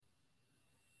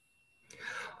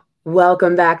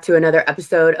Welcome back to another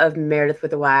episode of Meredith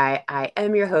with a Y. I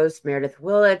am your host, Meredith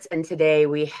Willits, and today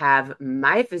we have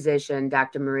my physician,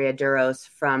 Dr. Maria Douros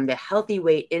from the Healthy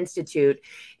Weight Institute,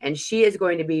 and she is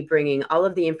going to be bringing all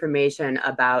of the information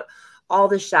about all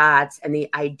the shots and the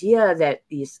idea that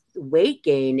these weight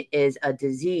gain is a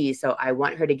disease. So I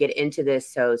want her to get into this,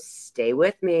 so stay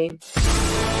with me.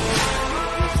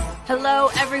 Hello,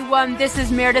 everyone. This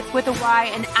is Meredith with a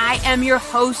Y, and I am your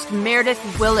host,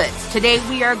 Meredith Willits. Today,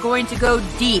 we are going to go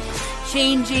deep,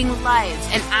 changing lives,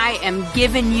 and I am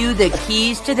giving you the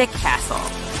keys to the castle.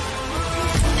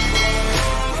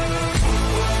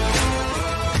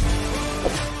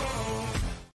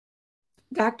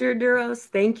 Dr. Douros,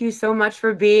 thank you so much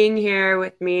for being here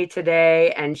with me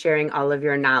today and sharing all of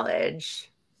your knowledge.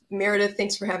 Meredith,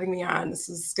 thanks for having me on. This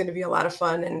is going to be a lot of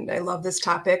fun, and I love this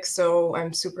topic, so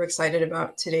I'm super excited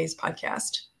about today's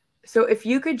podcast. So if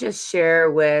you could just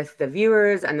share with the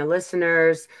viewers and the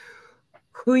listeners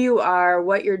who you are,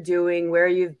 what you're doing, where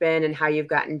you've been, and how you've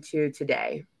gotten to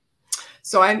today.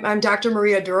 So I'm Dr.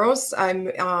 Maria Douros.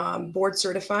 I'm board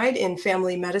certified in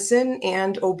family medicine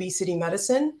and obesity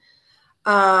medicine.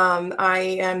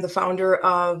 I am the founder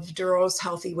of Douros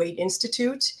Healthy Weight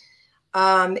Institute.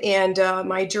 And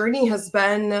my journey has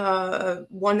been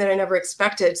one that I never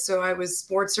expected. So I was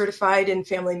board certified in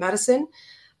family medicine,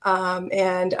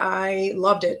 and I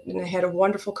loved it. And I had a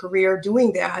wonderful career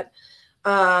doing that.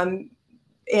 And,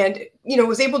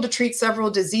 was able to treat several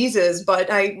diseases, but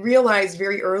I realized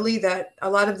very early that a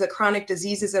lot of the chronic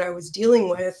diseases that I was dealing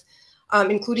with,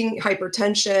 including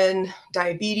hypertension,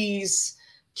 diabetes,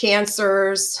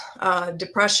 cancers,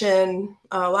 depression,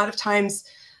 a lot of times,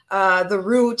 the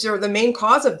root or the main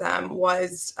cause of them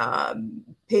was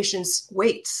patients'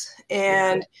 weights.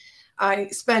 And I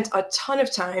spent a ton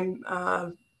of time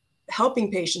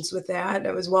helping patients with that.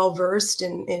 I was well versed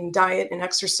in diet and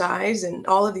exercise and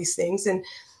all of these things. And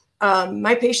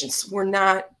my patients were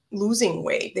not losing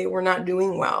weight. They were not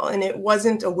doing well. And it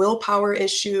wasn't a willpower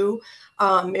issue.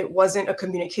 It wasn't a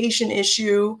communication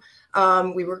issue.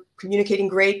 We were communicating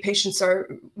great.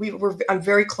 I'm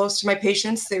very close to my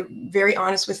patients. They're very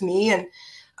honest with me,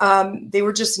 and they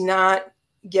were just not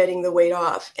getting the weight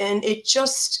off. And it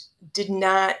just did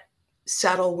not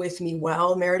settle with me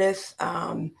well, Meredith.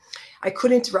 I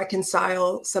couldn't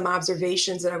reconcile some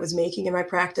observations that I was making in my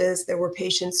practice. There were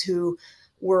patients who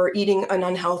were eating an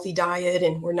unhealthy diet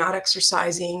and were not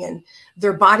exercising, and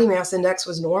their body mass index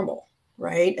was normal,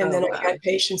 right? And I had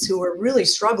patients who were really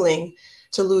struggling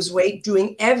to lose weight,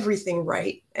 doing everything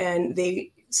right, and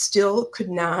they still could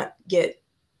not get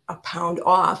a pound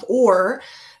off, or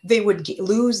they would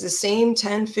lose the same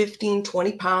 10, 15,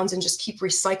 20 pounds and just keep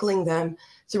recycling them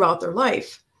throughout their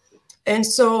life. And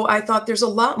so I thought there's a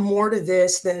lot more to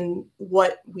this than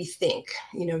what we think,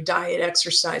 diet,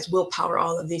 exercise, willpower,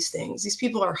 all of these things. These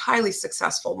people are highly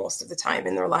successful most of the time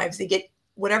in their lives. They get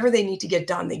whatever they need to get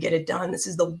done, they get it done. This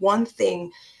is the one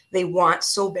thing they want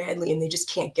so badly, and they just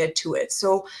can't get to it.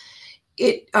 So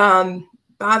it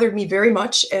bothered me very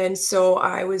much. And so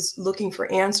I was looking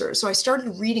for answers. So I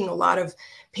started reading a lot of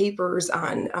papers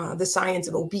on the science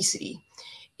of obesity.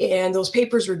 And those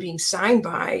papers were being signed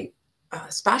by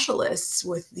specialists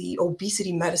with the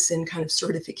obesity medicine kind of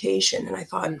certification. And I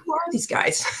thought, who are these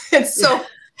guys? And so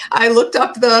I looked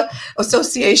up the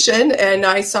association, and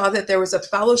I saw that there was a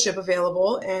fellowship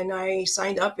available, and I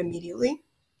signed up immediately.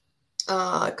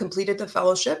 Completed the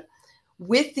fellowship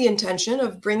with the intention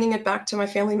of bringing it back to my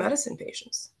family medicine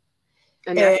patients.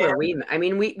 And that's where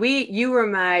you were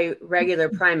my regular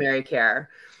primary care.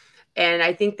 And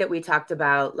I think that we talked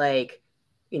about my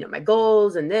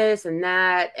goals and this and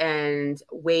that, and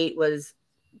weight was,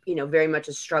 very much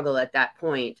a struggle at that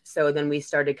point. So then we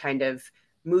started kind of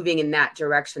moving in that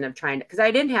direction of trying to,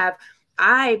 because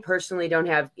I personally don't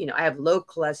have, I have low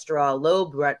cholesterol, low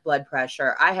blood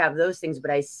pressure. I have those things,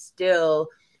 but I still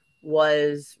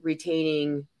was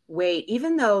retaining weight,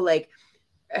 even though I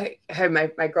had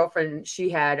my girlfriend, she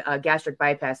had a gastric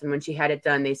bypass. And when she had it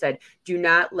done, they said, do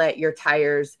not let your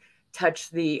tires touch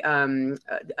the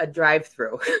a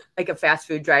drive-through, like a fast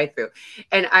food drive-through.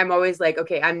 And I'm always like,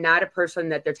 okay, I'm not a person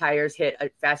that their tires hit a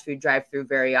fast food drive-through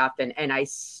very often, and I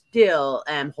still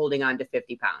am holding on to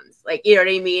 50 pounds. You know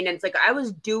what I mean? And it's I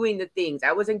was doing the things.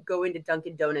 I wasn't going to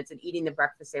Dunkin' Donuts and eating the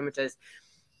breakfast sandwiches,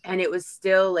 and it was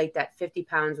still that 50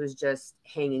 pounds was just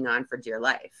hanging on for dear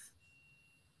life.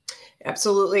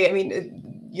 Absolutely. I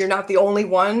mean, you're not the only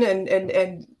one.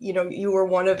 And you were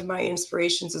one of my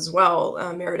inspirations as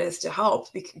well, Meredith, to help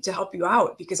you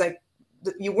out, because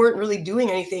you weren't really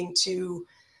doing anything to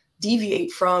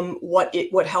deviate from what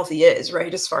healthy is,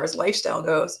 right, as far as lifestyle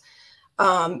goes.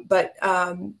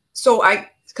 So I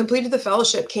completed the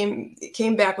fellowship,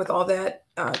 came back with all that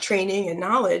training and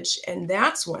knowledge. And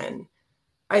that's when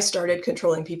I started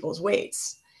controlling people's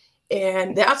weights.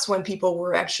 And that's when people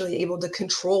were actually able to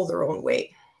control their own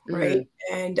weight. Right.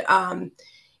 And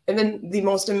then the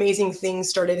most amazing things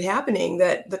started happening,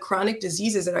 that the chronic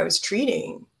diseases that I was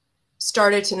treating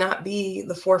started to not be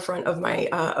the forefront of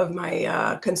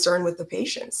my concern with the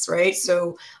patients, right?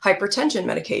 So hypertension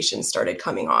medications started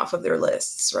coming off of their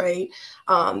lists, right?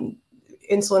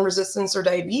 Insulin resistance or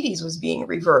diabetes was being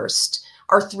reversed.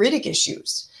 Arthritic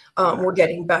issues were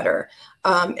getting better.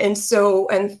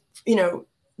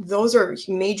 Those are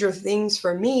major things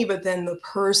for me, but then the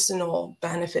personal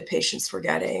benefit patients were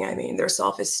getting, I mean, their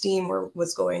self-esteem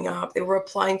was going up. They were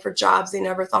applying for jobs they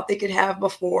never thought they could have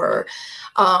before.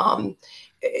 Think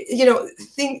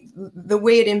the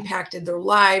way it impacted their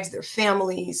lives, their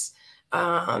families.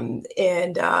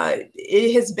 It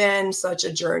has been such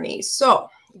a journey. So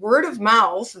word of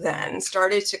mouth then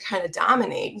started to kind of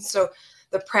dominate. So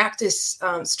the practice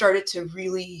started to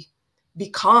really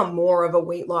become more of a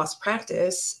weight loss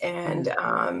practice. And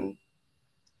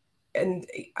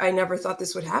I never thought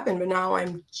this would happen, but now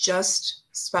I'm just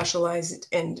specialized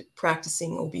in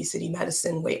practicing obesity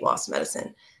medicine, weight loss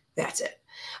medicine. That's it.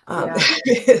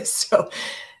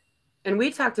 And we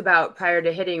talked about, prior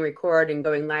to hitting record and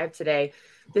going live today,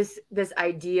 this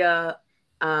idea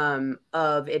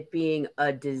of it being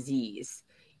a disease,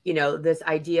 this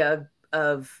idea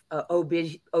of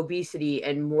obesity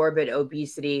and morbid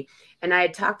obesity. And I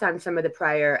had talked on some of the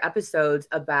prior episodes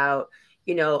about,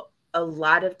 a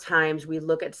lot of times we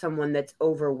look at someone that's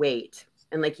overweight,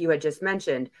 and like you had just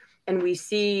mentioned, and we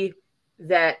see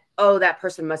that, oh, that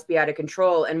person must be out of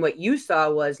control. And what you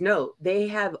saw was, no, they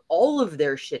have all of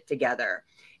their shit together.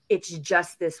 It's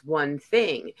just this one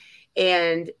thing.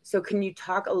 And so can you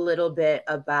talk a little bit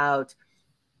about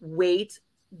weight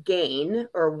gain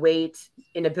or weight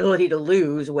inability to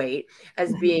lose weight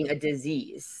as being a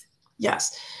disease?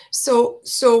 Yes. So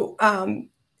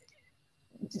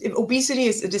obesity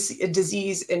is a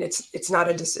disease, and it's not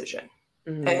a decision.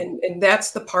 And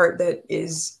that's the part that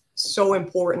is so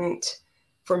important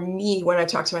for me when I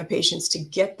talk to my patients, to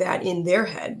get that in their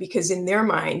head, because in their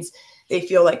minds, they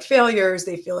feel like failures.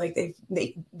 They feel like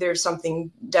there's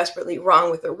something desperately wrong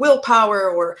with their willpower,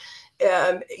 or,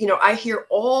 I hear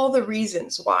all the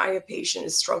reasons why a patient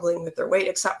is struggling with their weight,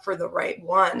 except for the right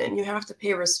one. And you have to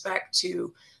pay respect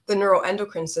to the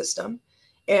neuroendocrine system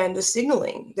and the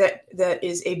signaling that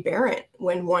is aberrant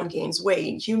when one gains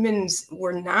weight. Humans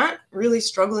were not really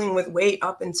struggling with weight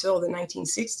up until the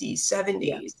 1960s,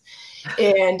 70s. Yeah.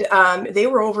 And they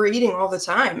were overeating all the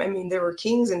time. I mean, there were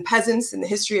kings and peasants in the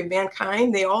history of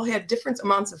mankind. They all had different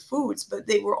amounts of foods, but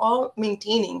they were all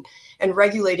maintaining and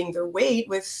regulating their weight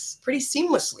pretty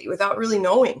seamlessly without really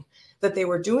knowing that they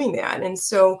were doing that. And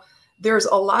so there's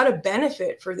a lot of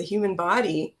benefit for the human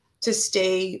body to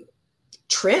stay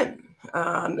trim.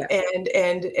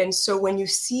 And so when you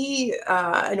see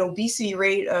an obesity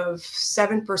rate of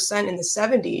 7% in the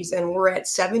 70s, and we're at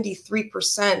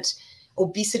 73%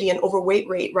 obesity and overweight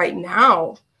rate right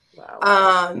now,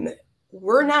 wow.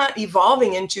 We're not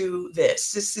evolving into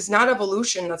this. This is not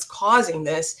evolution that's causing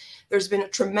this. There's been a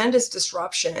tremendous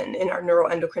disruption in our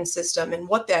neuroendocrine system. And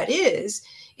what that is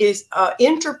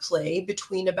interplay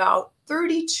between about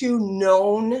 32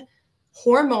 known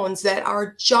hormones that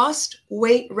are just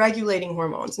weight regulating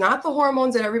hormones, not the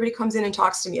hormones that everybody comes in and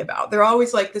talks to me about. They're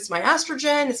always like, this is my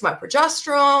estrogen, it's my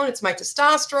progesterone, it's my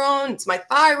testosterone, it's my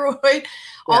thyroid,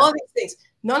 all of these things.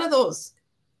 None of those.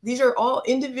 These are all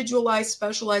individualized,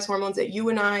 specialized hormones that you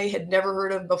and I had never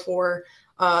heard of before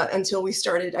until I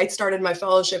started my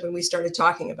fellowship and we started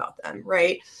talking about them,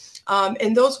 right?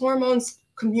 And those hormones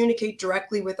communicate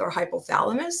directly with our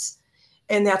hypothalamus.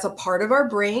 And that's a part of our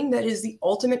brain that is the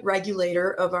ultimate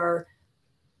regulator of our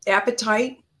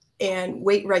appetite and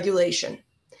weight regulation.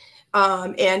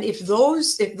 And if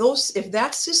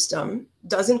that system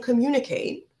doesn't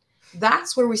communicate,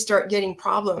 that's where we start getting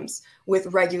problems with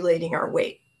regulating our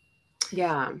weight.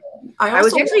 Yeah. I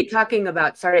was actually talking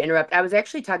about, sorry to interrupt. I was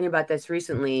actually talking about this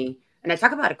recently, and I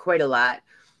talk about it quite a lot.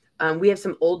 We have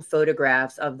some old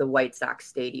photographs of the White Sox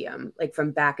stadium, like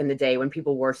from back in the day when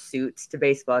people wore suits to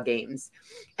baseball games.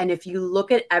 And if you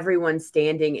look at everyone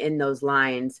standing in those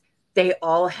lines, they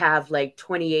all have like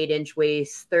 28-inch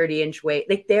waists, 30-inch waist.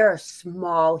 Like, they're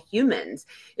small humans.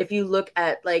 If you look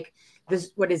at like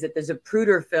this, what is it? The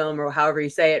Zapruder film, or however you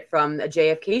say it, from a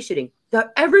JFK shooting,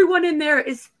 everyone in there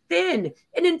is thin.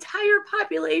 An entire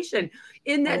population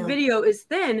in that video is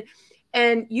thin.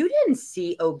 And you didn't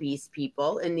see obese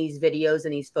people in these videos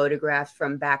and these photographs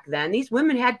from back then. These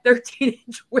women had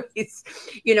 13-inch waists,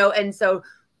 and so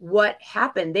what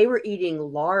happened. They were eating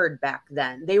lard back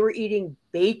then. They were eating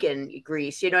bacon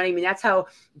grease. You know what I mean? That's how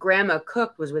grandma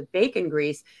cooked, was with bacon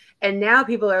grease. And now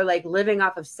people are like living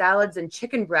off of salads and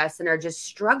chicken breasts and are just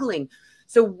struggling.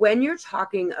 So when you're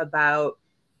talking about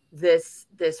this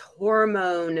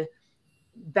hormone,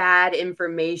 bad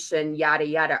information, yada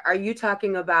yada, are you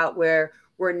talking about where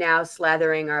we're now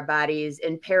slathering our bodies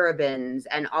in parabens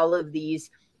and all of these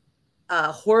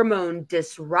hormone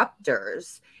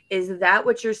disruptors? Is that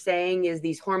what you're saying, is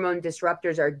these hormone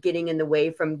disruptors are getting in the way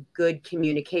from good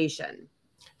communication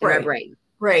in our brain?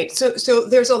 Right. So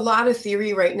there's a lot of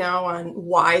theory right now on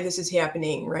why this is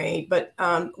happening, right? But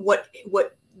what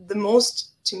the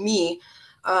most, to me,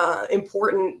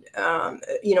 important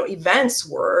events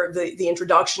were the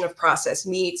introduction of processed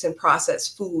meats and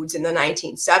processed foods in the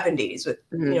 1970s with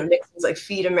Nixon's like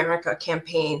Feed America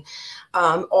campaign.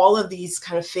 All of these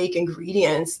kind of fake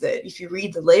ingredients that, if you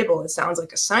read the label, it sounds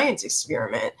like a science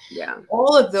experiment. Yeah.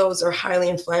 All of those are highly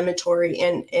inflammatory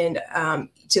and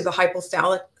to the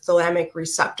hypothalamic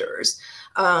receptors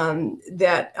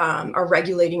that are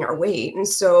regulating our weight. And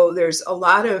so there's a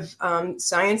lot of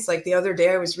science. Like the other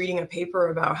day, I was reading a paper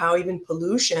about how even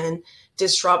pollution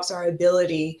disrupts our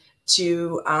ability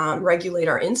to regulate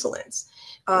our insulins.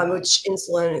 Which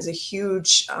insulin is a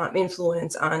huge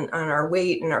influence on our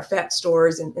weight and our fat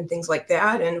stores and things like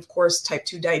that. And of course, type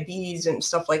 2 diabetes and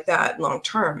stuff like that long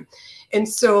term. And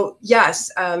so,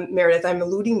 yes, Meredith, I'm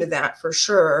alluding to that for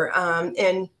sure.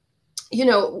 And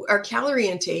our calorie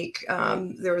intake,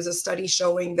 there was a study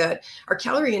showing that our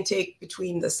calorie intake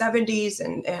between the 70s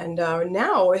and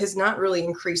now has not really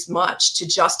increased much to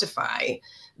justify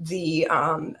the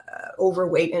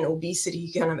overweight and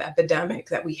obesity kind of epidemic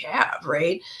that we have,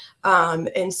 right?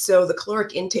 And so the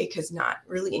caloric intake has not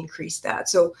really increased that.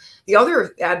 So the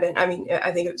other advent, I mean,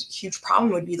 I think it's a huge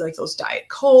problem would be like those Diet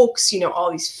Cokes, all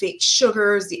these fake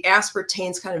sugars, the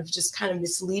aspartames kind of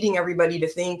misleading everybody to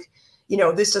think,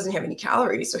 this doesn't have any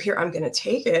calories, so here I'm going to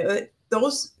take it.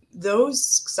 Those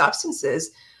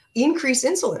substances increase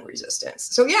insulin resistance.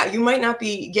 So yeah, you might not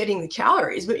be getting the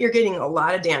calories, but you're getting a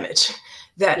lot of damage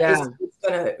that is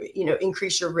going to,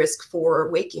 increase your risk for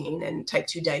weight gain and type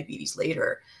 2 diabetes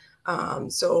later.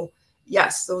 So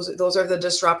yes, those are the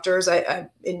disruptors,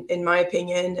 in my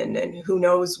opinion, and who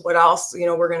knows what else,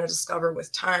 we're going to discover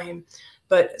with time.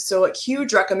 But so a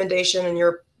huge recommendation, and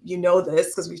this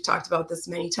because we've talked about this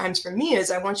many times, for me,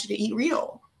 is I want you to eat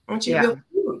real. I want you to eat real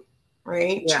food,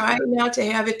 right? Yeah. Try not to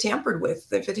have it tampered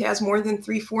with. If it has more than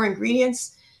 3-4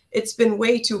 ingredients, it's been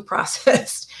way too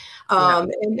processed.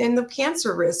 And the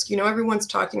cancer risk, everyone's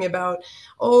talking about,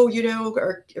 our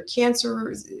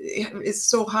cancer is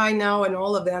so high now and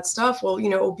all of that stuff. Well,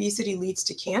 obesity leads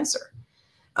to cancer.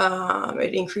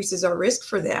 It increases our risk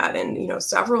for that. And,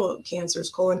 several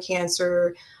cancers, colon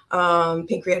cancer,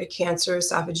 pancreatic cancer,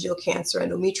 esophageal cancer,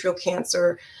 endometrial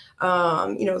cancer, a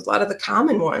lot of the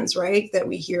common ones, right, that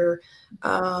we hear.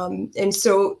 And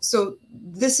so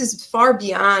this is far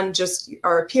beyond just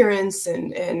our appearance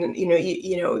and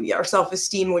our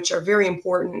self-esteem, which are very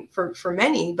important for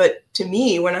many. But to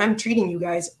me, when I'm treating you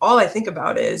guys, all I think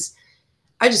about is,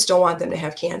 I just don't want them to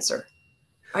have cancer.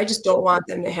 I just don't want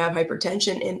them to have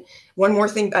hypertension. And one more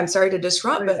thing, I'm sorry to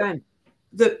disrupt,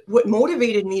 but what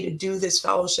motivated me to do this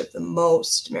fellowship the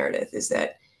most, Meredith, is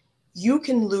that you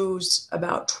can lose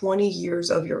about 20 years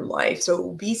of your life. So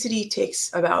obesity takes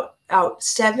about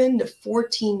 7 to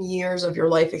 14 years of your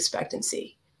life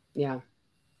expectancy. Yeah.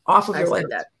 Off of your life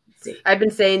expectancy. I've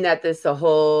been saying that the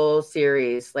whole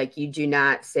series, like, you do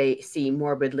not see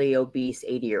morbidly obese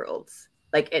 80-year-olds.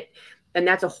 And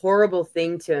that's a horrible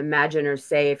thing to imagine or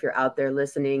say if you're out there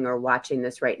listening or watching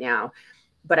this right now.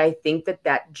 But I think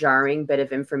that jarring bit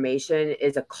of information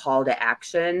is a call to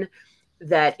action,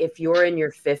 that if you're in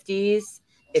your 50s,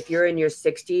 if you're in your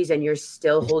 60s and you're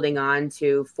still holding on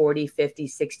to 40, 50,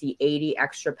 60, 80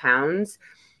 extra pounds,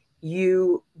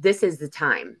 this is the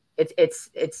time.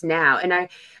 It's now. And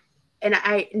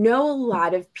I know a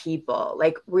lot of people,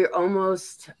 like, we're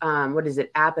almost,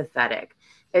 apathetic.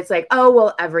 It's like, oh,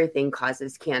 well, everything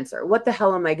causes cancer. What the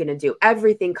hell am I going to do?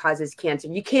 Everything causes cancer.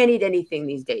 You can't eat anything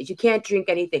these days. You can't drink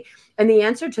anything. And the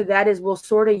answer to that is, well,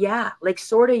 sort of, yeah. Like,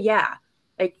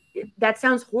 that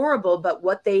sounds horrible, but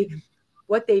what they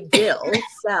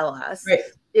sell us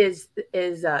is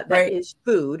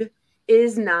food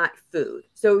is not food.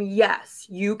 So yes,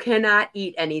 you cannot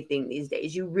eat anything these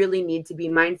days. You really need to be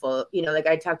mindful. Like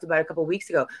I talked about a couple of weeks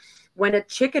ago, when a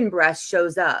chicken breast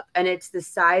shows up and it's the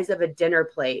size of a dinner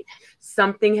plate,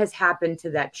 something has happened to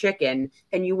that chicken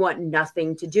and you want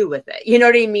nothing to do with it. You know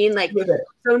what I mean? Like,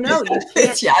 so no, you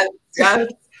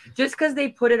can't. Just because they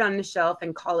put it on the shelf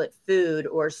and call it food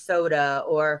or soda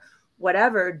or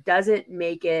whatever doesn't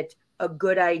make it a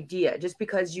good idea. Just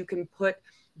because you can put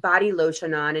body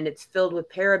lotion on and it's filled with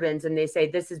parabens and they say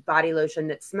this is body lotion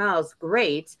that smells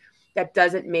great, that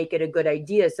doesn't make it a good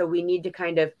idea. So we need to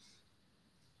kind of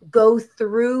go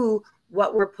through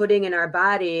what we're putting in our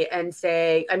body and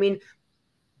say, I mean,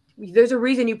 there's a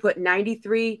reason you put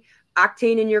 93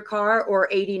 octane in your car or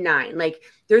 89. Like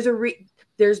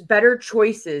there's better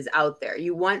choices out there.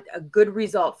 You want a good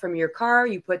result from your car,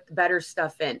 you put the better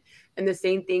stuff in. And the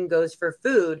same thing goes for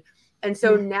food. And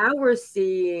so now we're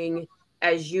seeing,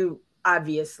 as you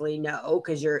obviously know,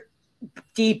 because you're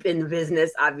deep in the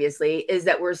business, obviously, is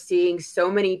that we're seeing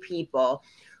so many people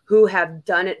who have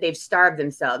done it. They've starved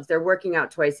themselves. They're working out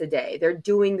twice a day. They're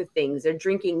doing the things. They're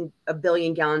drinking 1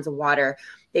 billion gallons of water.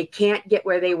 They can't get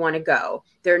where they want to go.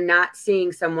 They're not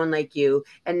seeing someone like you.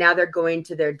 And now they're going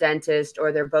to their dentist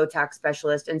or their Botox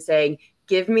specialist and saying,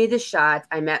 give me the shot.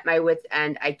 I'm at my wit's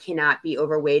end. I cannot be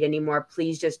overweight anymore.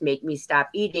 Please just make me stop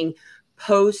eating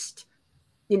post,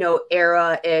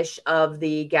 era-ish of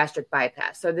the gastric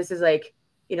bypass. So this is like,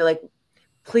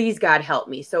 please God help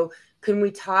me. So can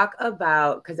we talk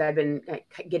about, because I've been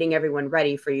getting everyone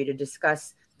ready for you to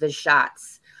discuss the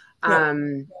shots.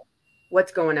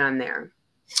 What's going on there?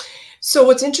 So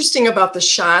what's interesting about the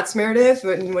shots, Meredith,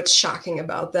 and what's shocking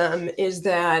about them is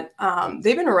that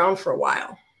they've been around for a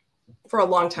while, for a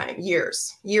long time,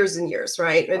 years and years,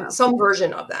 right? And wow. Some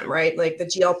version of them, right? Like the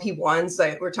GLP-1s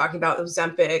that we're talking about,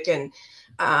 Ozempic and,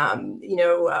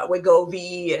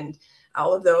 Wegovy and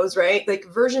all of those, right? Like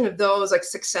version of those, like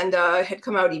Saxenda had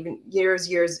come out even years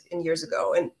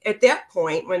ago. And at that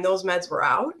point, when those meds were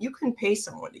out, you couldn't pay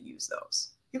someone to use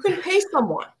those. You couldn't pay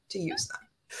someone to use them.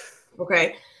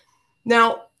 Okay.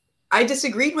 Now, I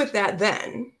disagreed with that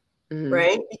then,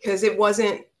 right? Because it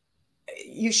wasn't,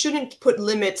 you shouldn't put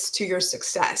limits to your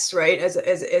success, right? As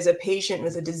a patient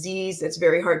with a disease that's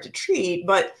very hard to treat.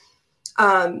 But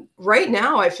right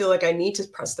now, I feel like I need to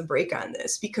press the brake on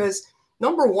this because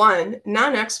number one,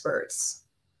 non-experts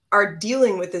are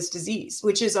dealing with this disease,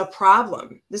 which is a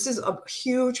problem. This is a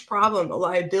huge problem, a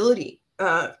liability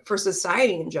for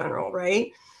society in general,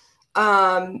 right?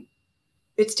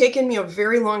 It's taken me a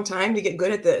very long time to get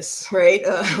good at this, right?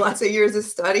 Lots of years of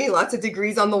study, lots of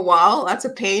degrees on the wall, lots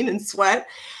of pain and sweat,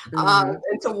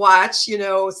 and to watch,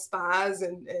 spas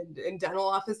and dental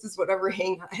offices, whatever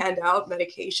hand out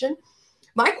medication.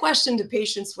 My question to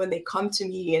patients when they come to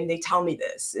me and they tell me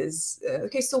this is,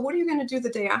 okay, so what are you going to do the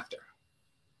day after?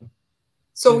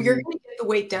 So you're going to get the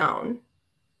weight down.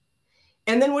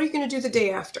 And then what are you going to do the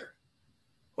day after?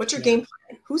 What's your game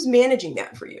plan? Who's managing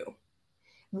that for you?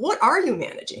 What are you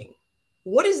managing?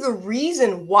 What is the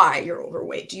reason why you're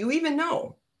overweight? Do you even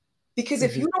know? Because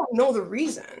if you don't know the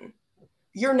reason,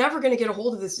 you're never going to get a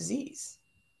hold of this disease.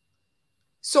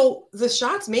 So the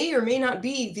shots may or may not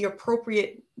be the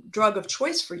appropriate drug of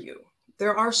choice for you.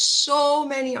 There are so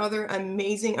many other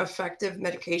amazing, effective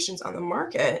medications on the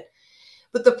market.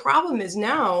 But the problem is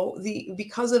now,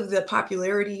 because of the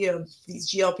popularity of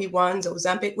these GLP-1s,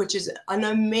 Ozempic, which is an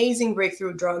amazing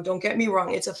breakthrough drug, don't get me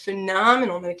wrong, it's a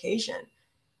phenomenal medication.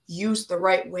 Used the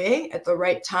right way at the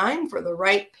right time for the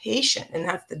right patient, and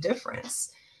that's the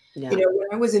difference. Yeah. When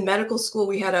I was in medical school,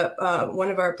 we had one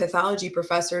of our pathology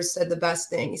professors said the best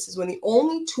thing. He says, when the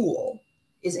only tool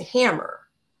is a hammer,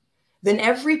 then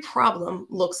every problem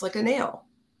looks like a nail.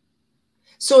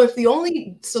 So if the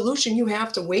only solution you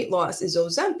have to weight loss is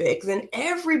Ozempic, then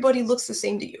everybody looks the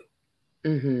same to you.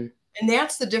 And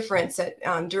that's the difference at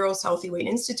Douros Healthy Weight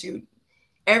Institute.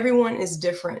 Everyone is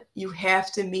different. You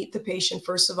have to meet the patient,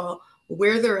 first of all,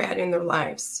 where they're at in their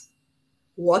lives,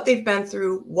 what they've been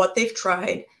through, what they've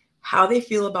tried, how they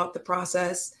feel about the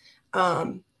process,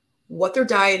 what their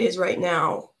diet is right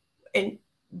now, and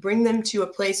bring them to a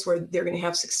place where they're going to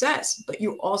have success. But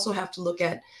you also have to look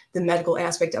at the medical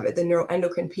aspect of it, the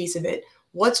neuroendocrine piece of it,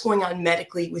 what's going on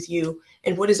medically with you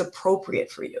and what is appropriate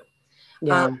for you.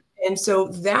 Yeah. And so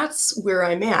that's where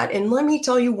I'm at. And let me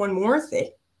tell you one more thing.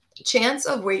 Chance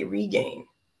of weight regain,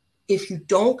 if you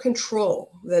don't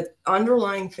control the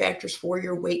underlying factors for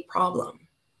your weight problem,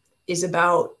 is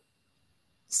about,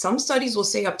 some studies will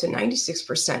say up to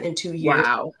 96% in 2 years.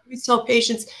 Wow. We tell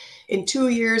patients in 2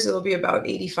 years, it'll be about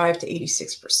 85 to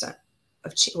 86%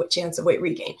 of chance of weight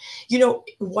regain.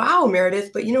 Wow,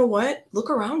 Meredith, but you know what? Look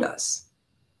around us.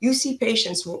 You see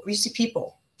patients, you see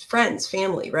people, friends,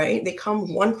 family, right? They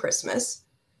come one Christmas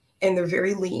and they're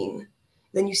very lean.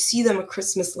 Then you see them a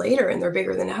Christmas later and they're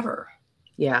bigger than ever.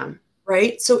 Yeah.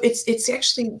 Right. So it's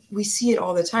actually, we see it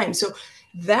all the time. So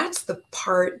that's the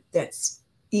part that's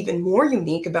even more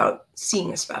unique about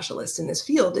seeing a specialist in this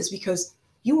field, is because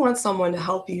you want someone to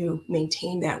help you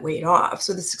maintain that weight off.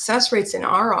 So the success rates in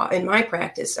my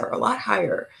practice are a lot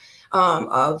higher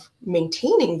of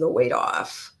maintaining the weight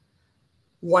off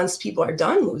once people are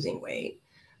done losing weight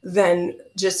than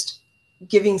just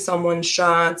giving someone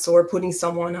shots or putting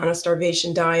someone on a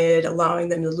starvation diet, allowing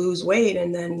them to lose weight,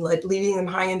 and then leaving them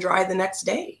high and dry the next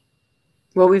day.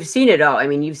 Well, we've seen it all. I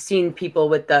mean, you've seen people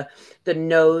with the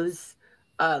nose,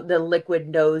 the liquid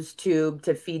nose tube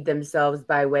to feed themselves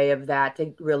by way of that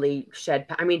to really shed.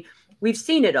 I mean, we've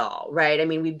seen it all, right? I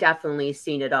mean, we've definitely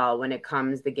seen it all when it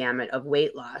comes the gamut of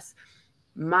weight loss.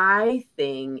 My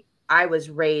thing, I was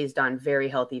raised on very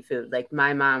healthy food. Like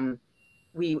my mom,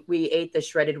 we ate the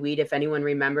shredded wheat. If anyone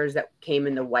remembers, that came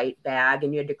in the white bag,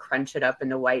 and you had to crunch it up in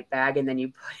the white bag, and then you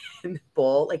put it in the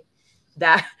bowl, like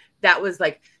that. That was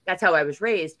like, that's how I was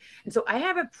raised. And so I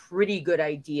have a pretty good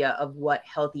idea of what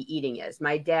healthy eating is.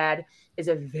 My dad is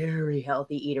a very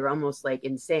healthy eater, almost like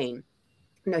insane.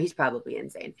 No, he's probably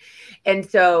insane. And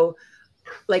so,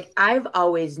 like, I've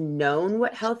always known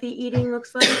what healthy eating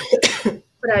looks like.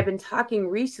 But I've been talking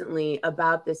recently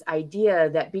about this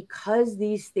idea that because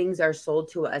these things are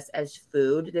sold to us as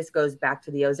food, this goes back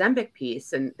to the Ozempic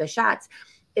piece and the shots,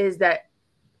 is that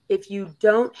if you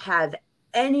don't have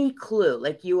any clue,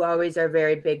 like you always are a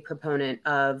very big proponent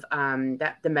of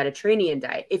that the Mediterranean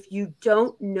diet, if you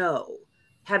don't know,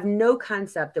 have no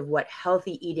concept of what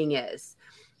healthy eating is,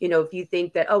 you know, if you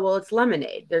think that, oh, well, it's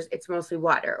lemonade, it's mostly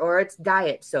water, or it's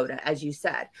diet soda, as you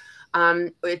said,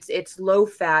 it's low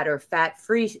fat or fat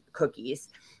free cookies.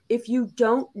 If you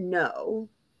don't know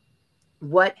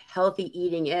what healthy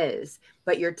eating is,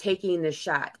 but you're taking the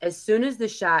shot, as soon as the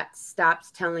shot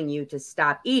stops telling you to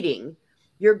stop eating,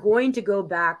 you're going to go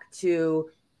back to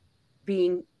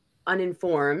being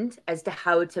uninformed as to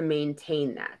how to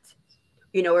maintain that,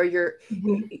 you know, or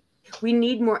we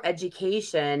need more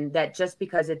education that just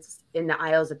because it's in the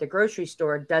aisles at the grocery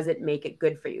store doesn't make it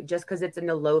good for you. Just because it's in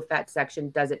the low fat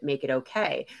section doesn't make it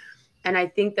okay. And I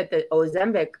think that the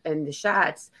Ozempic and the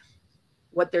shots,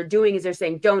 what they're doing is they're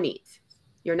saying, don't eat.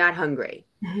 You're not hungry.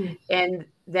 Mm-hmm. And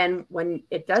then when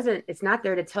it's not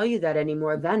there to tell you that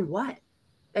anymore, then what?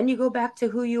 Then you go back to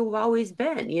who you've always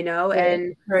been, you know,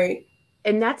 and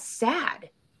that's sad.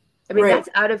 I mean, that's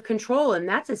out of control. And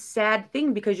that's a sad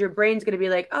thing because your brain's going to be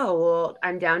like, oh, well,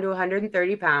 I'm down to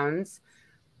 130 pounds.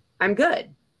 I'm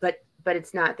good. But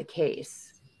it's not the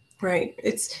case. Right.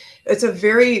 It's a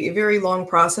very, very long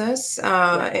process.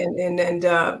 And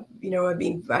you know, I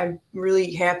mean, I'm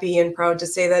really happy and proud to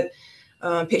say that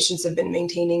patients have been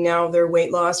maintaining now their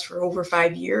weight loss for over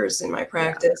 5 years in my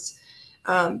practice.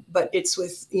 Yeah. But it's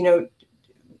with, you know,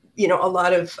 a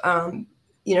lot of,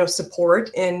 you know, support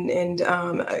and you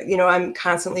know, I'm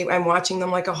watching them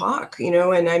like a hawk, you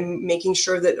know, and I'm making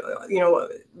sure that, you know,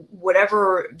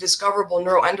 whatever discoverable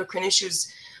neuroendocrine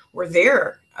issues were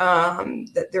there,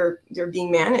 that they're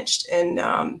being managed.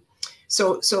 And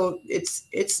so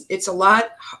it's a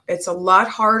lot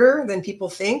harder than people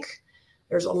think.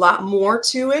 There's a lot more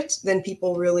to it than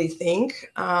people really think.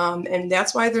 And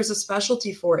that's why there's a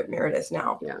specialty for it, Meredith,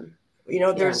 now. Yeah. You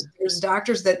know, there's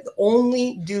doctors that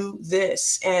only do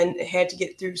this and had to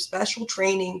get through special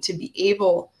training to be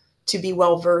able to be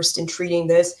well-versed in treating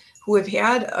this, who have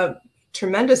had a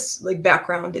tremendous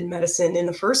background in medicine in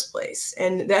the first place.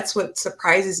 And that's what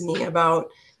surprises me about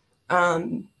a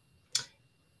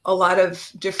lot of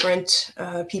different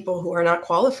people who are not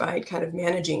qualified kind of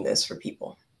managing this for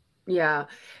people. Yeah.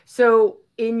 So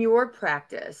in your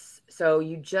practice, so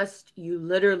you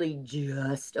literally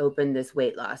just opened this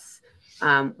weight loss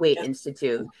weight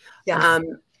institute. Yes.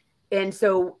 And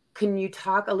so can you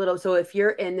talk a little, so if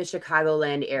you're in the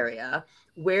Chicagoland area,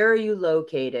 where are you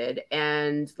located?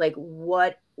 And like,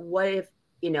 what if,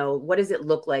 you know, what does it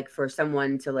look like for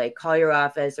someone to like call your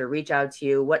office or reach out to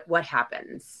you? What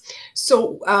happens?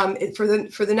 So for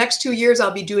the next 2 years,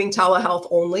 I'll be doing telehealth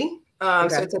only.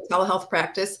 Okay. So it's a telehealth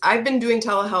practice. I've been doing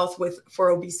telehealth for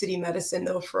obesity medicine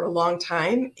though for a long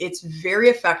time. It's very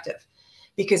effective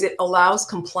because it allows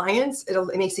compliance.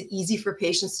 It makes it easy for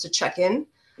patients to check in.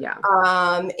 Yeah.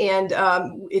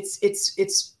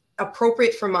 It's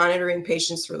appropriate for monitoring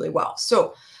patients really well.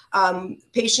 So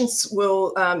patients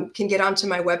can get onto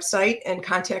my website and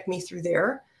contact me through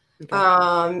there.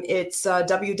 Okay. It's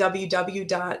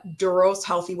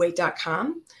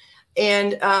www.douroshealthyweight.com.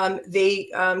 And they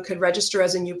could register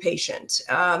as a new patient.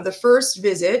 The first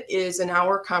visit is an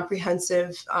hour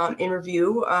comprehensive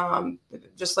interview,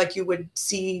 just like you would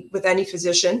see with any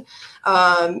physician,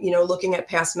 you know, looking at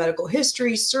past medical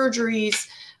history, surgeries,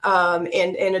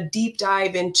 and a deep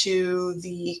dive into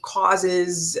the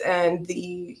causes and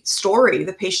the story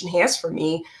the patient has for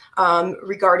me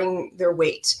regarding their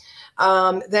weight.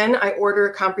 Then I order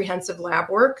comprehensive lab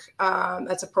work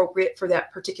that's appropriate for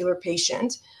that particular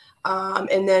patient.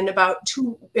 And then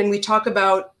and we talk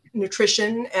about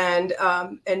nutrition and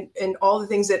all the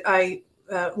things that I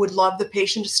would love the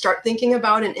patient to start thinking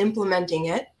about and implementing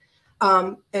it.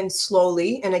 And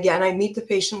slowly. And again, I meet the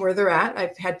patient where they're at.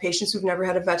 I've had patients who've never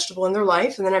had a vegetable in their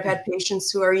life. And then I've had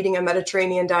patients who are eating a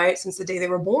Mediterranean diet since the day they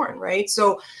were born. Right.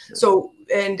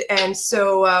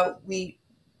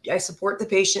 I support the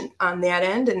patient on that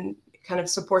end and kind of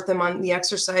support them on the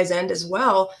exercise end as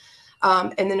well.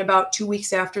 And then about 2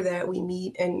 weeks after that, we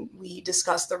meet and we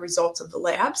discuss the results of the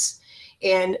labs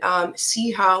and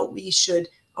see how we should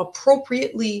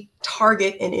appropriately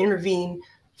target and intervene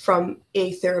from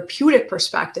a therapeutic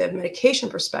perspective, medication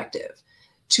perspective,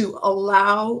 to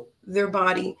allow their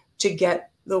body to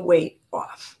get the weight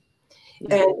off.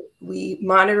 And we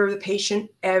monitor the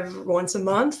patient once a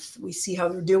month. We see how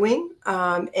they're doing,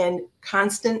 and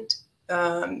constant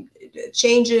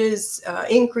changes,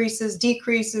 increases,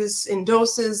 decreases in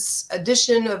doses,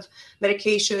 addition of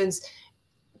medications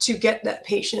to get that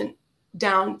patient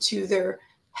down to their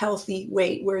healthy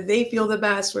weight where they feel the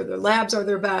best, where their labs are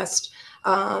their best.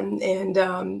 And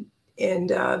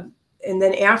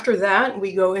then after that,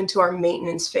 we go into our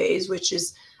maintenance phase, which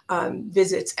is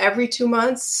visits every 2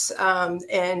 months,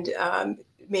 and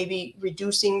maybe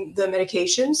reducing the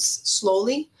medications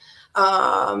slowly,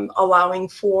 allowing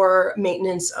for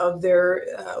maintenance of their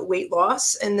weight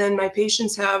loss. And then my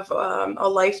patients have a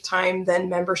lifetime then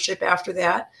membership after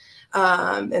that,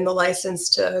 and the license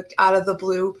to, out of the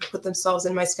blue, put themselves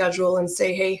in my schedule and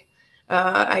say, hey,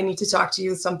 I need to talk to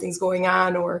you. Something's going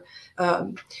on. Or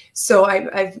so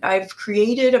I've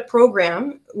created a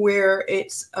program where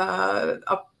it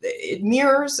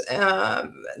mirrors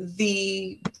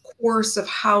the course of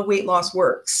how weight loss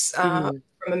works from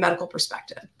a medical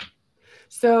perspective.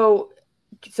 So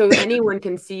anyone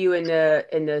can see you in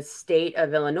the state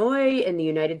of Illinois, in the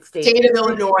United States. State of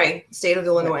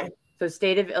Illinois. So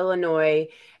state of Illinois,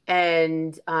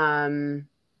 and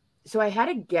so I had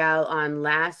a gal on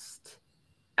last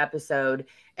episode,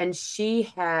 and she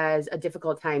has a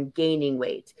difficult time gaining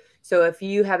weight. So if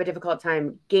you have a difficult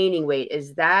time gaining weight,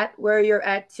 is that where you're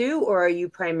at too, or are you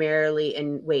primarily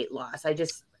in weight loss? I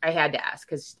had to ask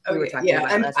because we were talking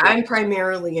about it last week. I'm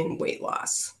primarily in weight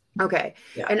loss. Okay.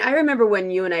 Yeah. And I remember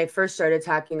when you and I first started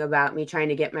talking about me trying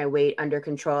to get my weight under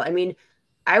control. I mean,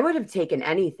 I would have taken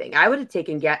anything. I would have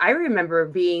taken I remember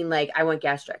being like, I want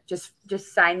gastric. Just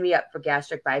sign me up for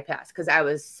gastric bypass because I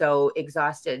was so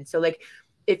exhausted. So like,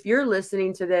 if you're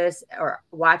listening to this or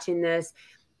watching this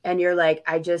and you're like,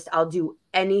 I'll do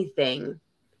anything,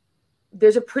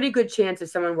 there's a pretty good chance if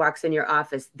someone walks in your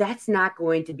office, that's not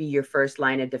going to be your first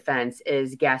line of defense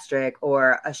is gastric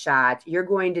or a shot. You're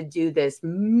going to do this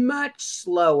much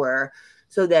slower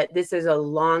so that this is a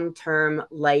long-term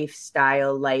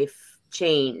lifestyle, life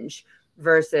change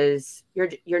versus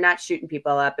you're not shooting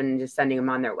people up and just sending them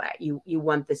on their way. You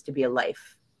want this to be a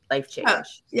life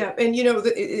change. Yeah. And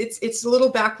it's a little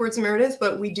backwards, Meredith,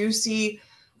 but we do see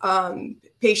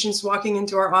patients walking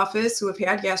into our office who have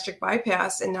had gastric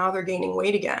bypass and now they're gaining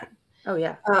weight again. Oh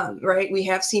yeah. Right. We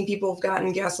have seen people who've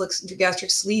gotten gastric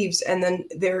sleeves and then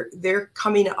they're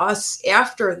coming to us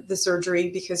after the surgery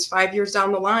because 5 years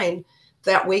down the line,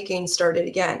 that weight gain started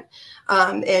again.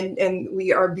 And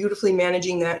we are beautifully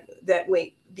managing that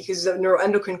weight because the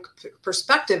neuroendocrine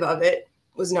perspective of it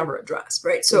was never addressed.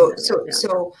 Right. So,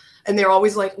 and they're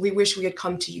always like, we wish we had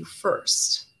come to you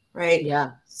first. Right.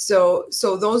 Yeah. So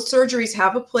those surgeries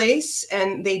have a place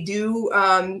and they do,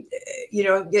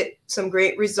 get some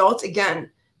great results.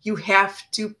 Again, you have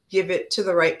to give it to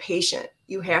the right patient.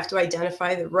 You have to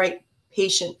identify the right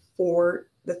patient for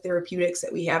the therapeutics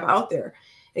that we have out there.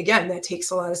 Again, that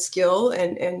takes a lot of skill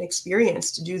and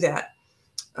experience to do that.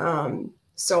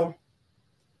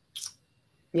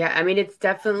 Yeah, I mean, it's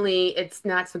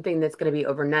not something that's going to be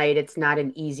overnight. It's not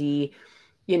an easy,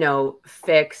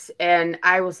 fix. And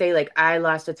I will say, like, I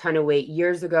lost a ton of weight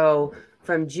years ago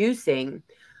from juicing,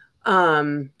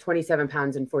 27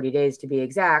 pounds in 40 days to be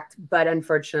exact. But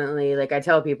unfortunately, like I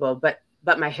tell people, but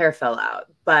my hair fell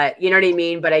out, but you know what I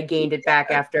mean? But I gained it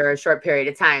back after a short period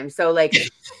of time. So like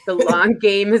the long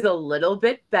game is a little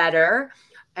bit better,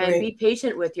 and be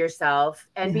patient with yourself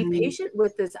and be patient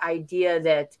with this idea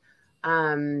that,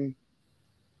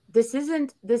 this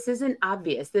isn't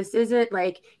obvious. This isn't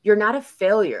like, you're not a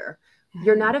failure.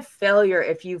 You're not a failure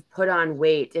if you've put on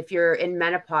weight, if you're in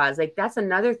menopause. Like that's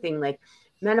another thing. Like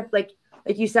like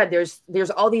you said,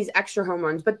 there's all these extra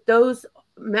hormones, but those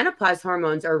menopause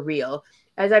hormones are real.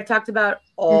 As I've talked about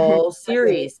all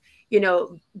series,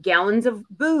 gallons of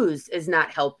booze is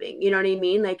not helping. You know what I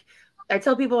mean? Like I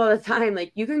tell people all the time,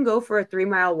 like, you can go for a 3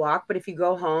 mile walk, but if you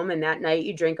go home and that night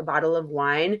you drink a bottle of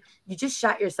wine, you just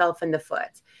shot yourself in the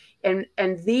foot. And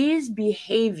these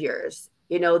behaviors,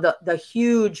 the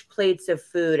huge plates of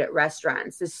food at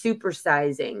restaurants, the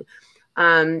supersizing,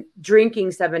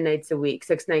 drinking 7 nights a week,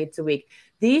 6 nights a week,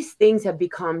 these things have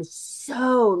become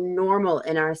so normal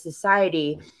in our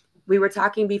society. We were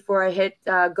talking before I hit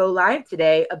go live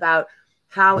today about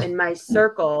how in my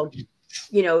circle,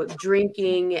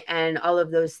 drinking and all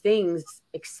of those things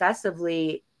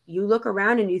excessively, you look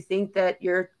around and you think that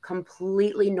you're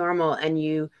completely normal and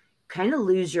you kind of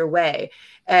lose your way.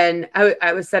 And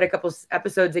I was said a couple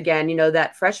episodes again,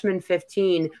 that freshman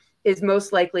 15 is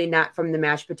most likely not from the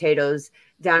mashed potatoes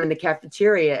down in the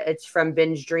cafeteria. It's from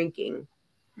binge drinking,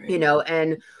 Right.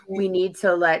 And we need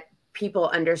to let people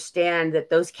understand that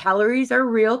those calories are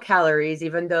real calories,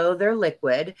 even though they're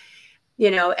liquid.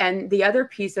 And the other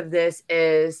piece of this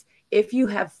is, if you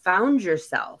have found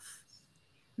yourself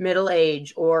middle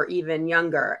age or even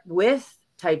younger with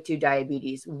type 2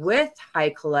 diabetes, with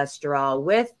high cholesterol,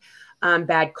 with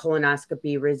bad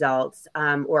colonoscopy results,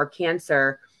 or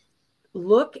cancer,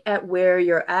 look at where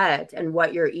you're at and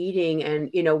what you're eating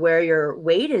and, where your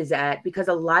weight is at, because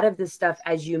a lot of this stuff,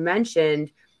 as you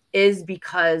mentioned, is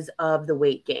because of the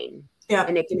weight gain. Yeah.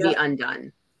 And it can be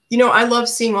undone. I love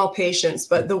seeing all patients,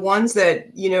 but the ones that,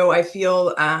 I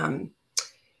feel,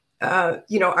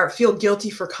 feel guilty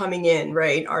for coming in,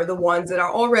 right, are the ones that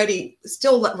are already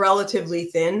still relatively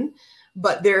thin,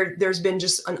 but there's been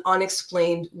just an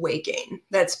unexplained weight gain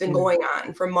that's been going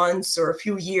on for months or a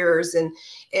few years. And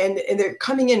they're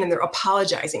coming in and they're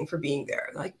apologizing for being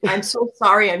there. Like, I'm so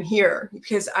sorry I'm here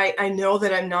because I know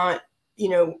that I'm not,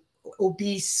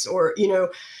 obese or,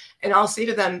 and I'll say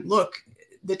to them, look,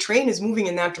 the train is moving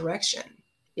in that direction.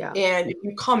 Yeah. And if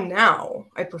you come now,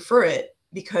 I prefer it,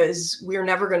 because we're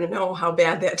never going to know how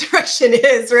bad that direction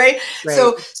is. Right.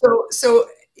 So,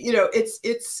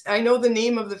 it's, I know the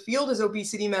name of the field is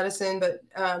obesity medicine, but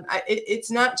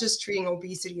it's not just treating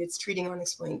obesity, it's treating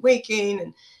unexplained weight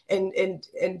gain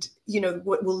and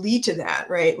what will lead to that,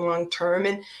 right, long term.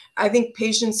 And I think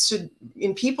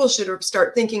people should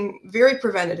start thinking very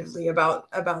preventatively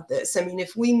about this. I mean,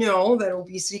 if we know that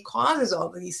obesity causes all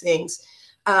of these things,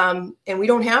 and we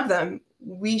don't have them,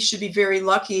 we should be very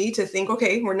lucky to think,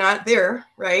 okay, we're not there,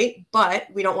 right? But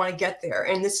we don't want to get there.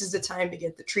 And this is the time to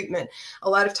get the treatment. A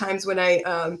lot of times when I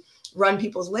run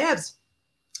people's labs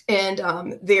and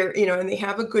they're, and they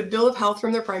have a good bill of health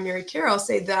from their primary care, I'll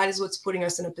say that is what's putting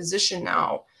us in a position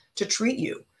now to treat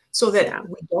you so that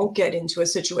we don't get into a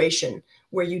situation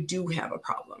where you do have a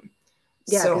problem.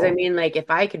 Yeah, because I mean, like,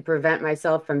 if I could prevent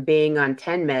myself from being on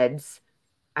 10 meds,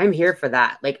 I'm here for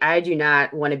that. Like, I do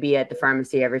not want to be at the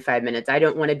pharmacy every 5 minutes. I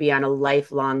don't want to be on a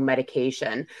lifelong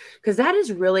medication, because that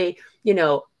is really,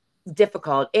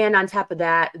 difficult. And on top of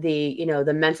that, the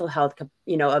mental health,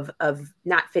 of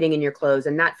not fitting in your clothes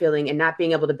and not feeling and not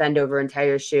being able to bend over and tie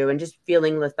your shoe and just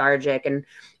feeling lethargic and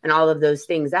all of those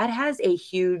things, that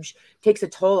takes a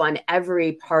toll on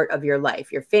every part of your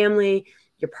life, your family,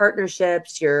 your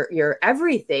partnerships, your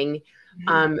everything.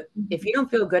 If you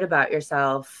don't feel good about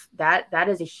yourself, that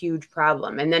is a huge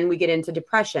problem. And then we get into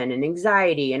depression and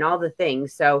anxiety and all the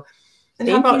things. So, and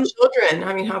how about children?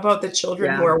 I mean, how about the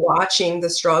children who are watching the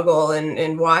struggle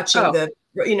and watching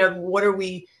what are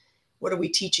we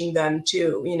teaching them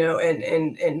to,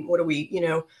 and what are we,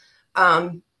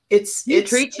 you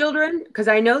treat children? Because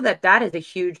I know that is a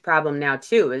huge problem now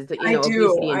too, is that, obesity in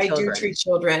children. I do treat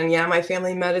children. Yeah. My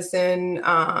family medicine,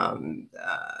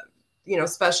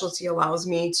 specialty allows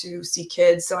me to see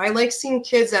kids. So I like seeing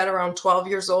kids at around 12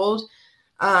 years old.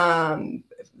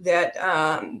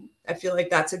 I feel like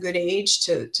that's a good age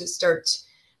to start,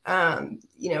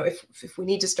 if we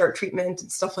need to start treatment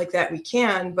and stuff like that, we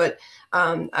can. But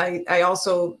I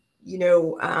also,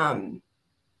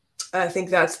 I think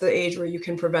that's the age where you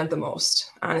can prevent the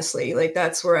most, honestly. Like,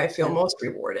 that's where I feel most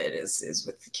rewarded is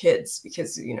with the kids,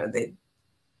 because, you're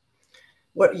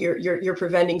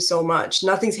preventing so much.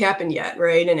 Nothing's happened yet,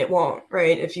 right? And it won't,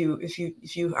 right? If you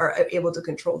are able to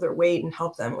control their weight and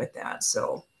help them with that.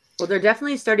 So, well, they're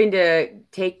definitely starting to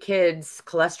take kids'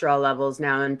 cholesterol levels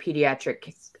now in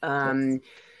pediatric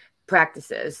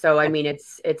practices. So, I mean,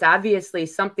 it's obviously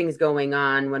something's going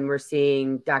on when we're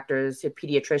seeing doctors,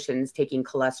 pediatricians taking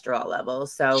cholesterol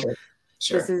levels. So,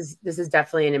 Sure. This is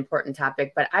definitely an important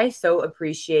topic, but I so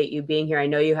appreciate you being here. I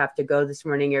know you have to go this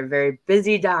morning. You're a very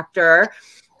busy doctor,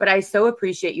 but I so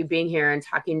appreciate you being here and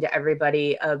talking to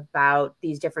everybody about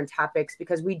these different topics,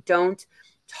 because we don't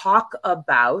talk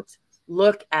about,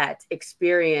 look at,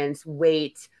 experience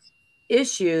weight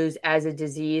issues as a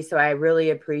disease. So I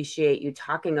really appreciate you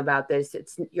talking about this.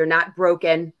 You're not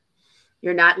broken.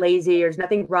 You're not lazy. There's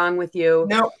nothing wrong with you.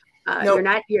 No. Nope.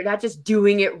 You're not just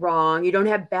doing it wrong. You don't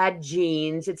have bad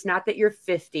genes. It's not that you're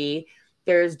 50.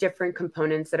 There's different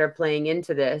components that are playing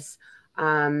into this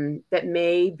that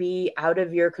may be out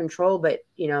of your control. But,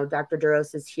 Dr.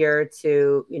 Douros is here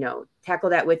to, tackle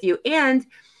that with you. And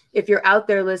if you're out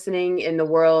there listening in the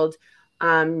world,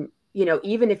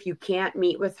 even if you can't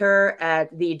meet with her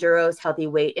at the Douros Healthy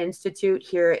Weight Institute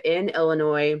here in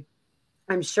Illinois,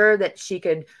 I'm sure that she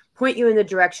could point you in the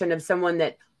direction of someone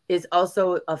that is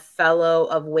also a fellow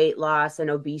of weight loss and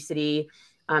obesity.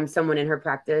 Someone in her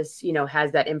practice,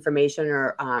 has that information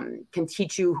or can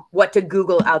teach you what to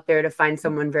Google out there to find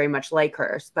someone very much like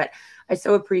hers. But I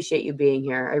so appreciate you being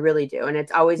here. I really do. And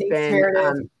it's always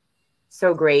been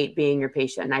so great being your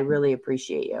patient. I really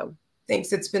appreciate you.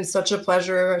 Thanks. It's been such a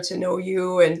pleasure to know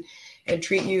you and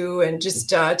treat you. And just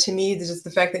to me, just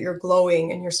the fact that you're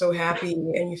glowing and you're so happy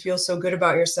and you feel so good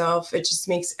about yourself, it just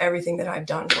makes everything that I've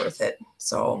done worth it.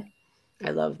 So I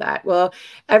love that. Well,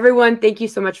 everyone, thank you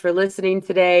so much for listening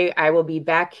today. I will be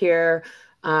back here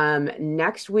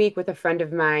next week with a friend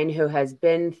of mine who has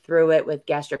been through it with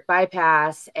gastric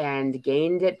bypass and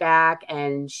gained it back.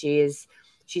 And she's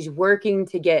working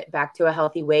to get back to a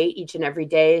healthy weight each and every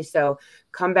day. So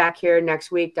come back here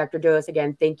next week. Dr. Douros,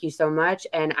 again, thank you so much.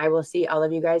 And I will see all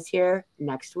of you guys here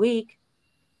next week.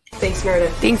 Thanks,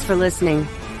 Meredith. Thanks for listening.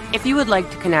 If you would like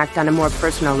to connect on a more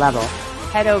personal level,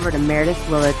 head over to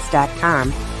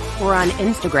meredithwillits.com or on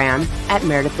Instagram at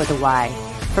Meredith with a Y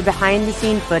for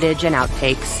behind-the-scene footage and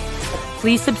outtakes.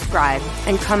 Please subscribe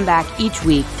and come back each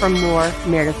week for more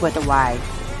Meredith with a Y.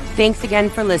 Thanks again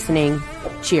for listening.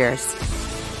 Cheers.